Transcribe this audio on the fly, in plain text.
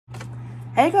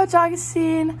Hey, Coach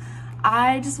Augustine.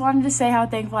 I just wanted to say how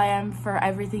thankful I am for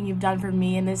everything you've done for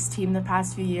me and this team the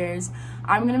past few years.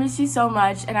 I'm going to miss you so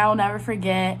much, and I will never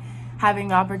forget having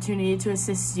the opportunity to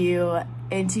assist you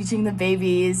in teaching the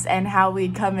babies and how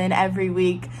we'd come in every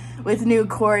week with new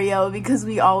choreo because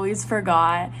we always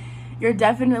forgot. You're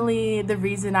definitely the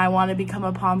reason I want to become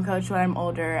a pom coach when I'm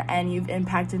older, and you've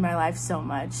impacted my life so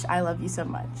much. I love you so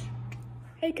much.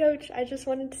 Hey Coach, I just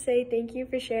wanted to say thank you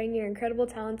for sharing your incredible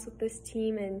talents with this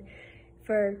team and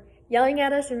for yelling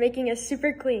at us and making us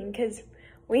super clean because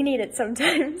we need it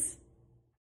sometimes.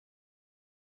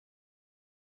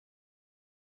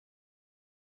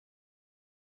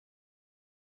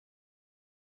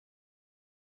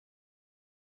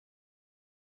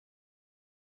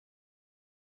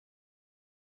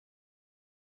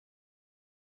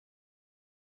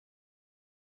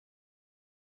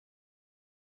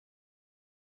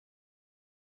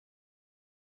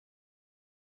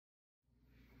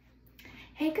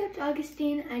 Hey Coach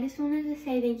Augustine, I just wanted to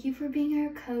say thank you for being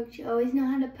our coach. You always know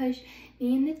how to push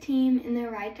me and the team in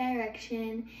the right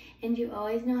direction, and you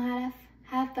always know how to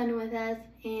have fun with us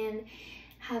and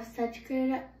have such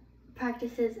good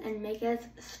practices and make us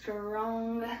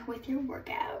strong with your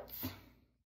workouts.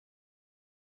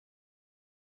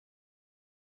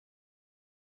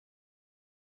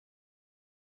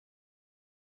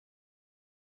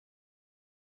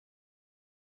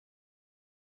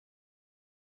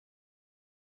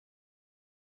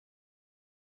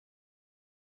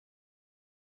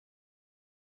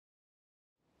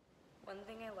 One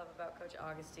thing I love about Coach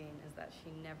Augustine is that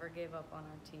she never gave up on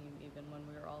our team, even when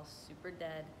we were all super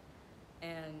dead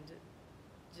and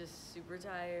just super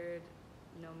tired.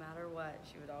 No matter what,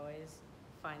 she would always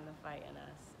find the fight in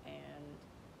us and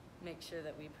make sure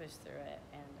that we push through it.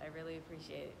 And I really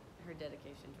appreciate her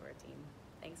dedication to our team.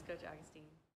 Thanks, Coach Augustine.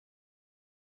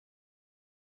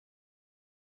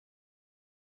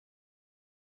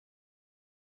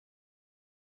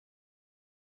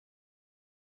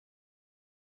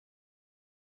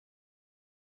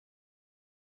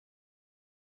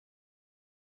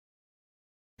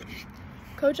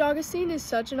 Coach Augustine is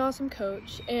such an awesome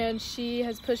coach, and she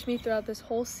has pushed me throughout this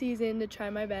whole season to try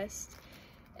my best.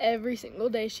 Every single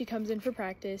day she comes in for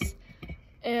practice,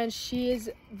 and she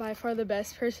is by far the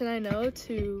best person I know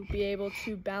to be able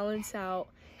to balance out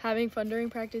having fun during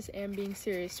practice and being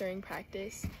serious during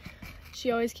practice.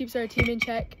 She always keeps our team in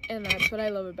check, and that's what I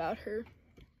love about her.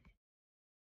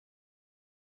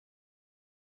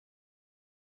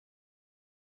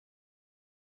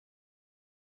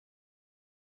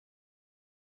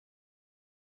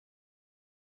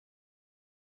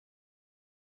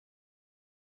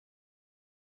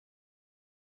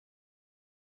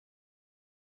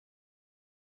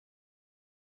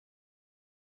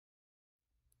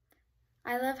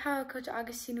 I love how Coach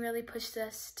Augustine really pushed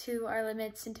us to our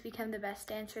limits and to become the best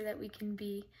dancer that we can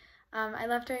be. I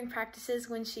love during practices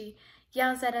when she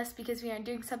yells at us because we aren't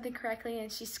doing something correctly,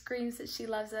 and she screams that she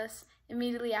loves us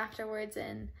immediately afterwards.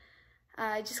 And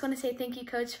I just want to say thank you,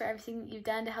 Coach, for everything you've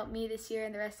done to help me this year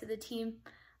and the rest of the team.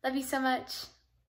 Love you so much.